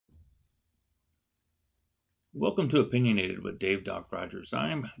Welcome to Opinionated with Dave Doc Rogers.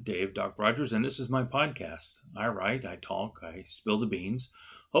 I'm Dave Doc Rogers, and this is my podcast. I write, I talk, I spill the beans.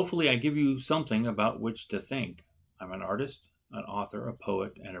 Hopefully, I give you something about which to think. I'm an artist, an author, a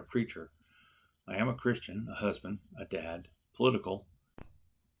poet, and a preacher. I am a Christian, a husband, a dad, political,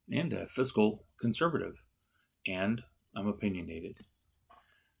 and a fiscal conservative. And I'm opinionated.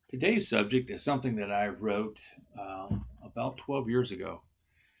 Today's subject is something that I wrote about 12 years ago.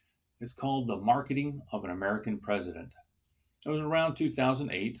 It's called The Marketing of an American President. It was around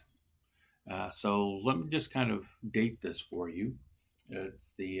 2008. So let me just kind of date this for you.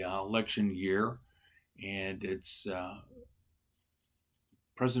 It's the election year, and it's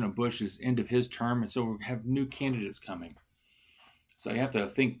President Bush's end of his term, and so we have new candidates coming. So you have to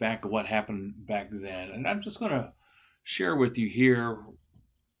think back of what happened back then. And I'm just going to share with you here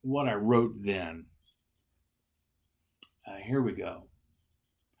what I wrote then. Here we go.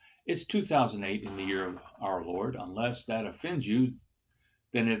 It's 2008 in the year of our Lord. Unless that offends you,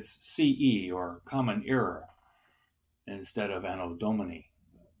 then it's CE or Common Era instead of Anno Domini,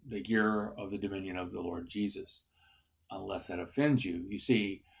 the year of the dominion of the Lord Jesus. Unless that offends you. You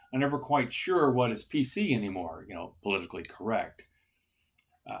see, I'm never quite sure what is PC anymore, politically correct.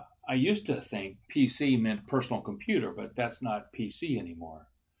 I used to think PC meant personal computer, but that's not PC anymore.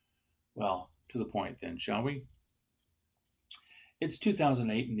 Well, to the point then, shall we? It's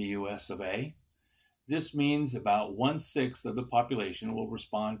 2008 in the US of A. This means about 1/6 of the population will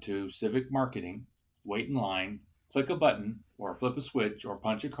respond to civic marketing, wait in line, click a button, or flip a switch, or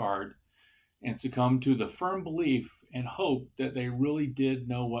punch a card, and succumb to the firm belief and hope that they really did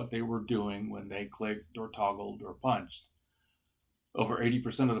know what they were doing when they clicked or toggled or punched. Over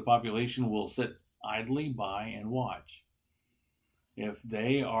 80% of the population will sit idly by and watch. If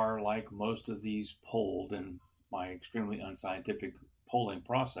they are like most of these polled in my extremely unscientific polling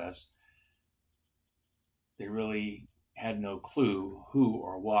process, they really had no clue who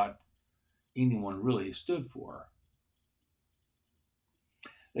or what anyone really stood for.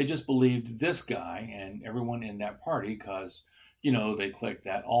 They just believed this guy and everyone in that party because, they clicked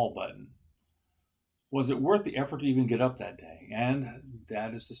that all button. Was it worth the effort to even get up that day? And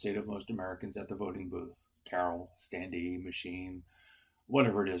that is the state of most Americans at the voting booth. Carol, standee, machine,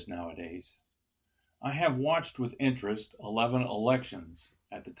 whatever it is nowadays. I have watched with interest 11 elections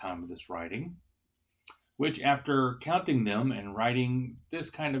at the time of this writing, which after counting them and writing, this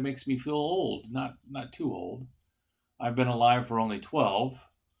kind of makes me feel old, not too old. I've been alive for only 12.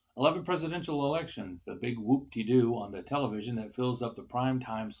 11 presidential elections, the big whoop-de-doo on the television that fills up the prime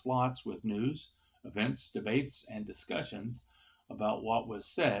time slots with news, events, debates, and discussions about what was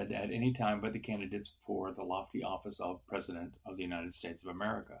said at any time by the candidates for the lofty office of President of the United States of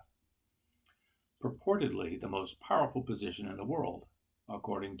America. Purportedly the most powerful position in the world,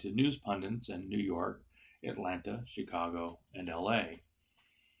 according to news pundits in New York, Atlanta, Chicago, and LA.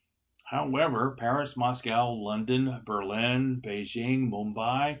 However, Paris, Moscow, London, Berlin, Beijing,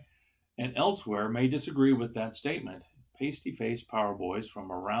 Mumbai, and elsewhere may disagree with that statement. Pasty-faced power boys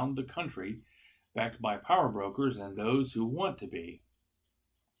from around the country, backed by power brokers and those who want to be.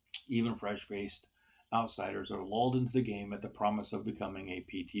 Even fresh-faced outsiders are lulled into the game at the promise of becoming a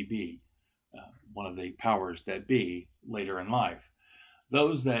PTB. One of the powers that be later in life.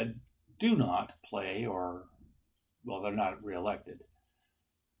 Those that do not play they're not reelected.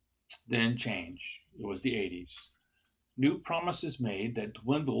 Then change. It was the 80s. New promises made that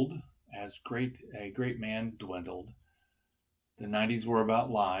dwindled as a great man dwindled. The 90s were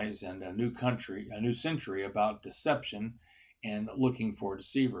about lies and a new century about deception and looking for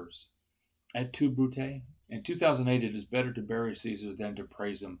deceivers. Et tu, Brute? In 2008, it is better to bury Caesar than to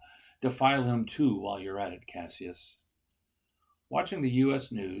praise him. Defile him too while you're at it, Cassius. Watching the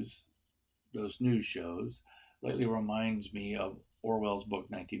U.S. news, those news shows, lately reminds me of Orwell's book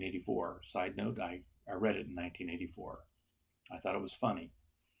 1984. Side note, I read it in 1984. I thought it was funny.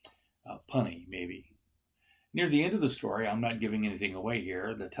 Punny, maybe. Near the end of the story, I'm not giving anything away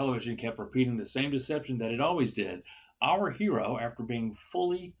here, the television kept repeating the same deception that it always did. Our hero, after being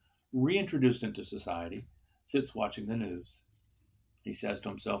fully reintroduced into society, sits watching the news. He says to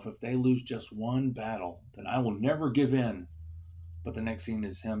himself, if they lose just one battle, then I will never give in. But the next scene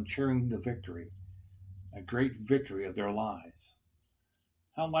is him cheering the victory, a great victory of their lives.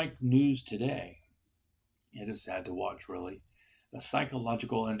 How like news today. It is sad to watch, really. The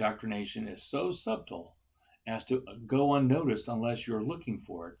psychological indoctrination is so subtle as to go unnoticed unless you're looking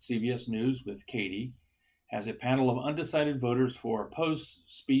for it. CBS News with Katie has a panel of undecided voters for a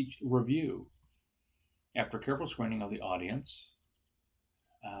post-speech review. After careful screening of the audience,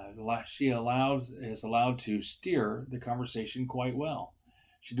 she is allowed to steer the conversation quite well.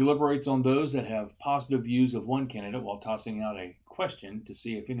 She deliberates on those that have positive views of one candidate while tossing out a question to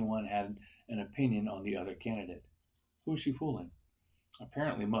see if anyone had an opinion on the other candidate. Who is she fooling?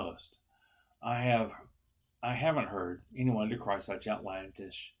 Apparently most. I haven't heard anyone decry such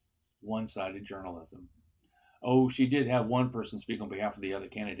outlandish, one-sided journalism. Oh, she did have one person speak on behalf of the other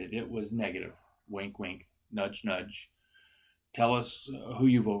candidate. It was negative. Wink, wink. Nudge, nudge. Tell us who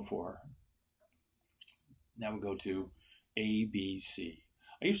you vote for. Now we go to ABC.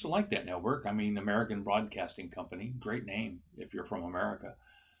 I used to like that network. I mean, American Broadcasting Company. Great name if you're from America.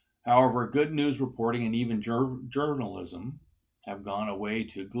 However, good news reporting and even journalism have gone away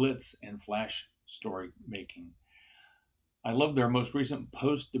to glitz and flash story making. I love their most recent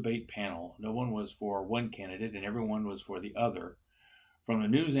post-debate panel. No one was for one candidate and everyone was for the other. From the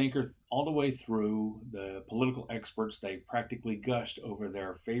news anchor all the way through the political experts, they practically gushed over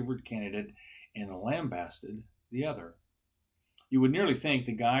their favorite candidate and lambasted the other. You would nearly think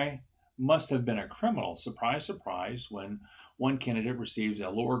the guy must have been a criminal. Surprise, surprise, when one candidate receives a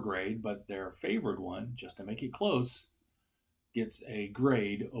lower grade, but their favored one, just to make it close, gets a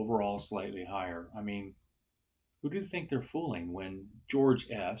grade overall slightly higher. I mean, who do you think they're fooling when George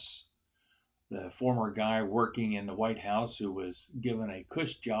S., the former guy working in the White House who was given a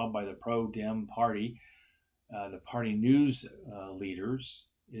cush job by the pro-Dem party, the party news leaders,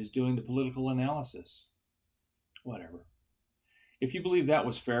 is doing the political analysis? Whatever. If you believe that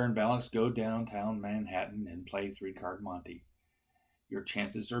was fair and balanced, go downtown Manhattan and play three-card Monte. Your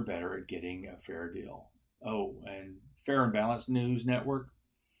chances are better at getting a fair deal. Oh, and Fair and Balanced News Network?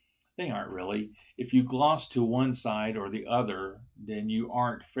 They aren't really. If you gloss to one side or the other, then you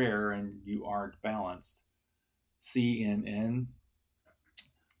aren't fair and you aren't balanced. CNN,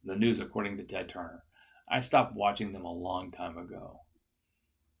 the news according to Ted Turner. I stopped watching them a long time ago.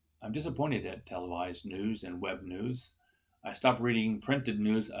 I'm disappointed at televised news and web news. I stopped reading printed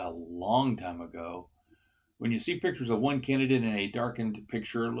news a long time ago. When you see pictures of one candidate in a darkened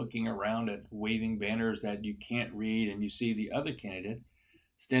picture looking around at waving banners that you can't read, and you see the other candidate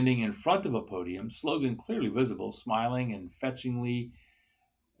standing in front of a podium, slogan clearly visible, smiling and fetchingly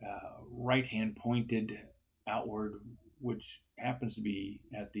right hand pointed outward, which happens to be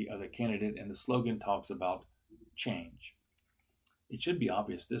at the other candidate, and the slogan talks about change. It should be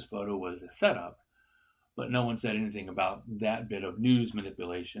obvious this photo was a setup, but no one said anything about that bit of news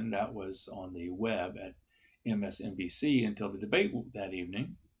manipulation that was on the web at MSNBC until the debate that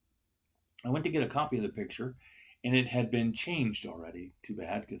evening. I went to get a copy of the picture, and it had been changed already. Too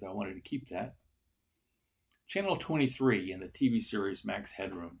bad, because I wanted to keep that. Channel 23 in the TV series Max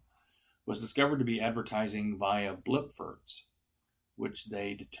Headroom was discovered to be advertising via Blipverts, which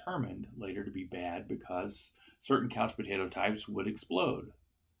they determined later to be bad because certain couch potato types would explode.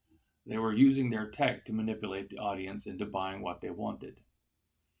 They were using their tech to manipulate the audience into buying what they wanted.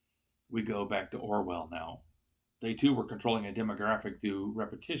 We go back to Orwell now. They too were controlling a demographic through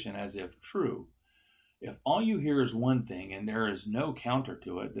repetition as if true. If all you hear is one thing and there is no counter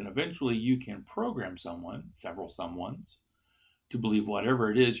to it, then eventually you can program someone, several someones, to believe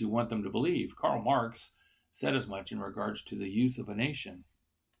whatever it is you want them to believe. Karl Marx said as much in regards to the youth of a nation.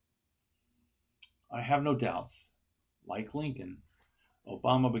 I have no doubts. Like Lincoln,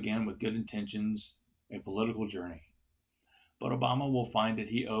 Obama began with good intentions, a political journey. But Obama will find that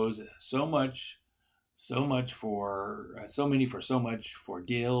he owes so many for so much for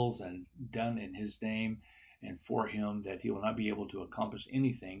deals and done in his name and for him that he will not be able to accomplish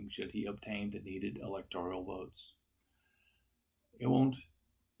anything should he obtain the needed electoral votes. It won't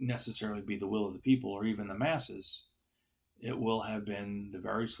necessarily be the will of the people or even the masses. It will have been the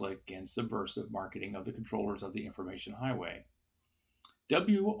very slick and subversive marketing of the controllers of the information highway.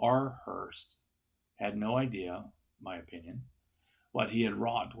 W.R. Hearst had no idea, my opinion, what he had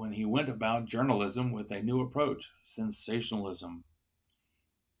wrought when he went about journalism with a new approach, sensationalism.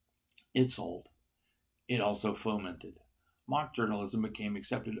 It sold. It also fomented. Mock journalism became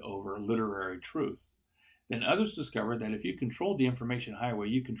accepted over literary truth. Then others discovered that if you controlled the information highway,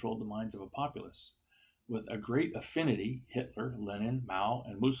 you controlled the minds of a populace. With a great affinity, Hitler, Lenin, Mao,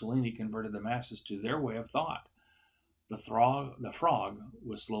 and Mussolini converted the masses to their way of thought. The frog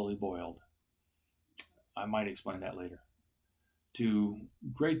was slowly boiled. I might explain that later. To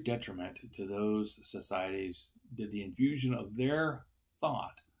great detriment to those societies did the infusion of their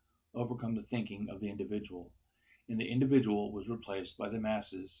thought overcome the thinking of the individual, and the individual was replaced by the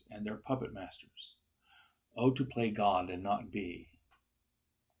masses and their puppet masters. Oh, to play God and not be.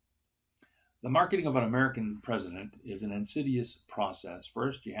 The marketing of an American president is an insidious process.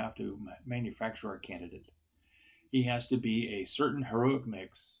 First, you have to manufacture a candidate. He has to be a certain heroic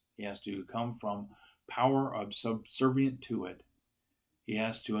mix. He has to come from power subservient to it. He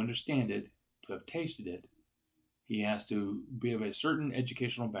has to understand it, to have tasted it. He has to be of a certain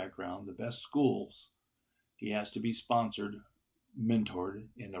educational background, the best schools. He has to be sponsored, mentored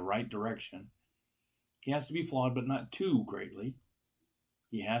in the right direction. He has to be flawed, but not too greatly.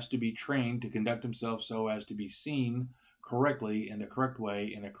 He has to be trained to conduct himself so as to be seen correctly in the correct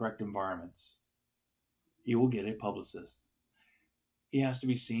way in the correct environments. He will get a publicist. He has to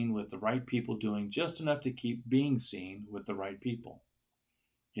be seen with the right people doing just enough to keep being seen with the right people.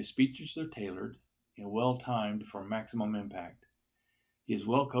 His speeches are tailored and well timed for maximum impact. He is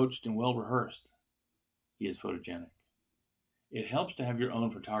well coached and well rehearsed. He is photogenic. It helps to have your own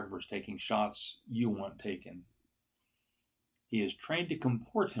photographers taking shots you want taken. He is trained to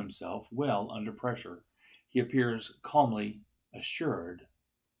comport himself well under pressure. He appears calmly assured,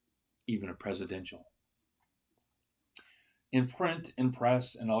 even a presidential. In print, in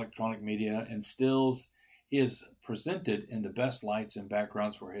press, and electronic media, and stills, he is presented in the best lights and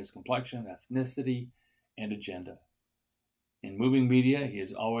backgrounds for his complexion, ethnicity, and agenda. In moving media, he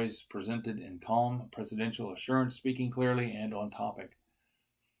is always presented in calm, presidential assurance, speaking clearly and on topic.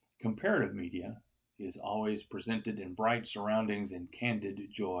 Comparative media, he is always presented in bright surroundings and candid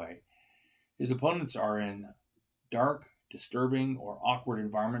joy. His opponents are in dark, disturbing, or awkward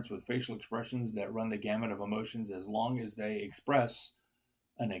environments with facial expressions that run the gamut of emotions as long as they express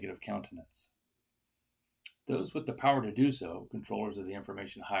a negative countenance. Those with the power to do so, controllers of the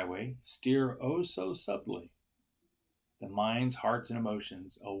information highway, steer oh so subtly the minds, hearts, and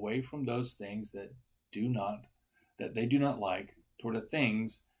emotions away from those things that they do not like toward the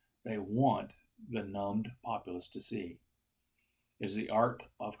things they want the numbed populace to see. It is the art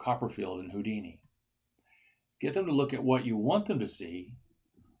of Copperfield and Houdini. Get them to look at what you want them to see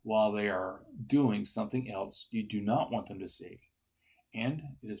while they are doing something else you do not want them to see. And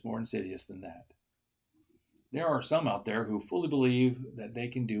it is more insidious than that. There are some out there who fully believe that they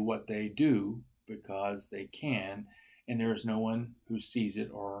can do what they do because they can, and there is no one who sees it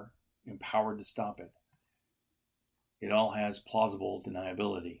or empowered to stop it. It all has plausible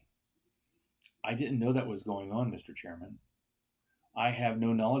deniability. I didn't know that was going on, Mr. Chairman. I have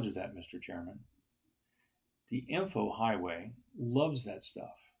no knowledge of that, Mr. Chairman. The info highway loves that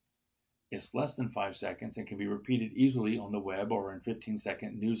stuff. It's less than 5 seconds and can be repeated easily on the web or in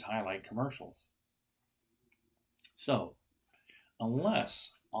 15-second news highlight commercials. So,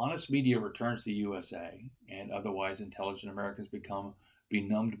 unless honest media returns to the USA and otherwise intelligent Americans become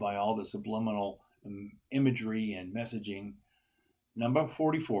benumbed by all the subliminal imagery and messaging, number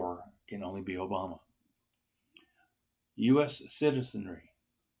 44 can only be Obama. U.S. citizenry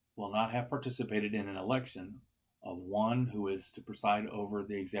will not have participated in an election of one who is to preside over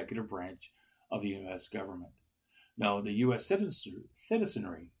the executive branch of the U.S. government. No, the U.S.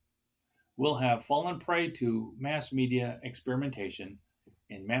 citizenry will have fallen prey to mass media experimentation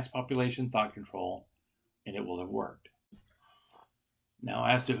and mass population thought control, and it will have worked. Now,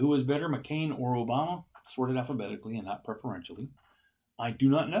 as to who is better, McCain or Obama, sorted alphabetically and not preferentially, I do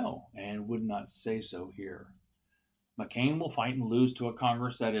not know and would not say so here. McCain will fight and lose to a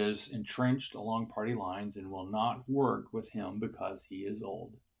Congress that is entrenched along party lines and will not work with him because he is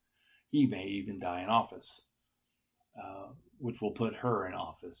old. He may even die in office, which will put her in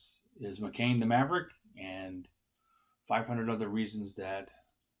office. Is McCain the maverick? And 500 other reasons that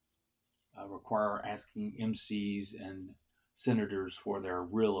require asking MCs and senators for their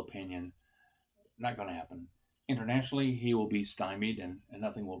real opinion. Not going to happen. Internationally, he will be stymied and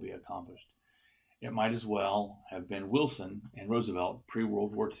nothing will be accomplished. It might as well have been Wilson and Roosevelt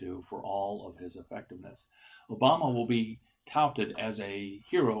pre-World War II for all of his effectiveness. Obama will be touted as a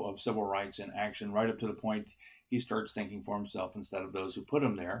hero of civil rights in action right up to the point he starts thinking for himself instead of those who put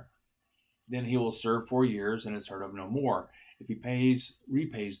him there. Then he will serve 4 years and is heard of no more. If he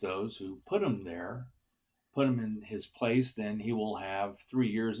repays those who put him there, put him in his place, then he will have 3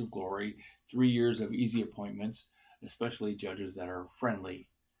 years of glory, 3 years of easy appointments, especially judges that are friendly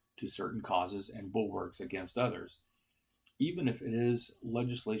to certain causes and bulwarks against others. Even if it is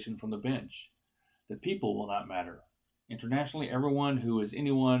legislation from the bench, the people will not matter. Internationally, everyone who is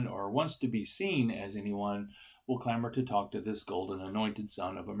anyone or wants to be seen as anyone will clamor to talk to this golden anointed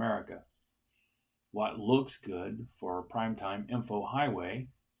son of America. What looks good for primetime info highway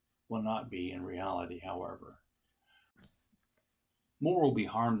will not be in reality, however. More will be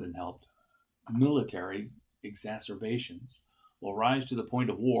harmed than helped. Military exacerbations will rise to the point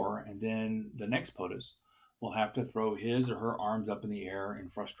of war, and then the next POTUS will have to throw his or her arms up in the air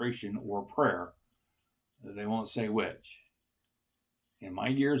in frustration or prayer. They won't say which. In my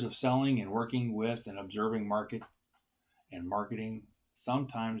years of selling and working with and observing market and marketing,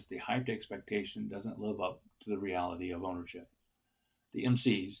 sometimes the hyped expectation doesn't live up to the reality of ownership. the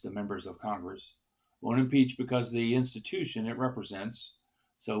MCs, the members of Congress, won't impeach because the institution it represents.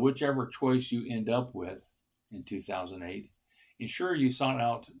 So whichever choice you end up with in 2008, ensure you sought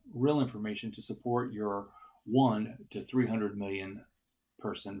out real information to support your 1 to 300 million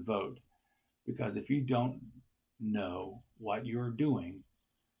person vote. Because if you don't know what you're doing,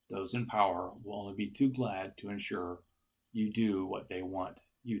 those in power will only be too glad to ensure you do what they want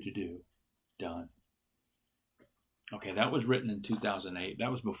you to do. Done. Okay, that was written in 2008.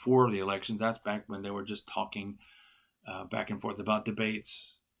 That was before the elections. That's back when they were just talking back and forth about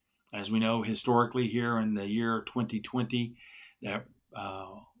debates. As we know, historically here in the year 2020, that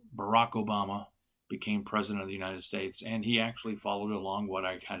Barack Obama became president of the United States, and he actually followed along what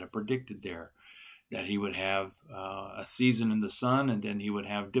I kind of predicted there, that he would have a season in the sun and then he would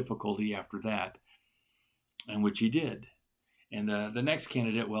have difficulty after that, and which he did. And the next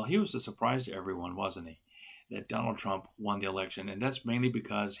candidate, well, he was a surprise to everyone, wasn't he? That Donald Trump won the election, and that's mainly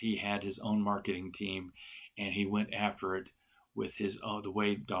because he had his own marketing team, and he went after it with his the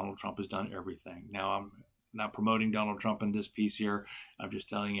way Donald Trump has done everything. Now, I'm not promoting Donald Trump in this piece here. I'm just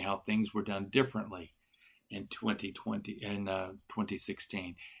telling you how things were done differently in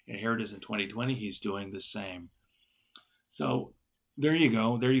 2016. And here it is in 2020. He's doing the same. So there you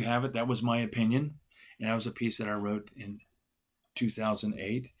go. There you have it. That was my opinion, and that was a piece that I wrote in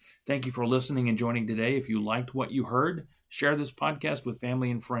 2008. Thank you for listening and joining today. If you liked what you heard, share this podcast with family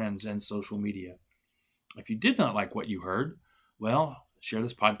and friends and social media. If you did not like what you heard, well, share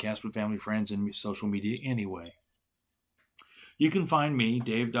this podcast with family, friends, and social media anyway. You can find me,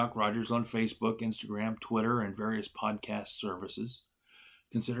 Dave Doc Rogers, on Facebook, Instagram, Twitter, and various podcast services.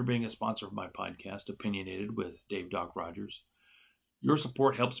 Consider being a sponsor of my podcast, Opinionated with Dave Doc Rogers. Your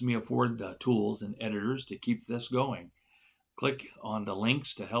support helps me afford the tools and editors to keep this going. Click on the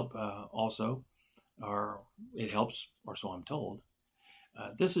links to help also, or it helps, or so I'm told.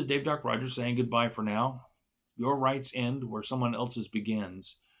 This is Dave Doc Rogers saying goodbye for now. Your rights end where someone else's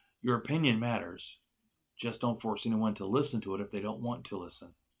begins. Your opinion matters. Just don't force anyone to listen to it if they don't want to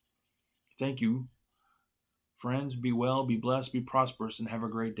listen. Thank you. Friends, be well, be blessed, be prosperous, and have a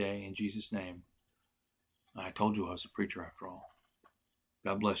great day in Jesus' name. I told you I was a preacher after all.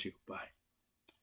 God bless you. Bye.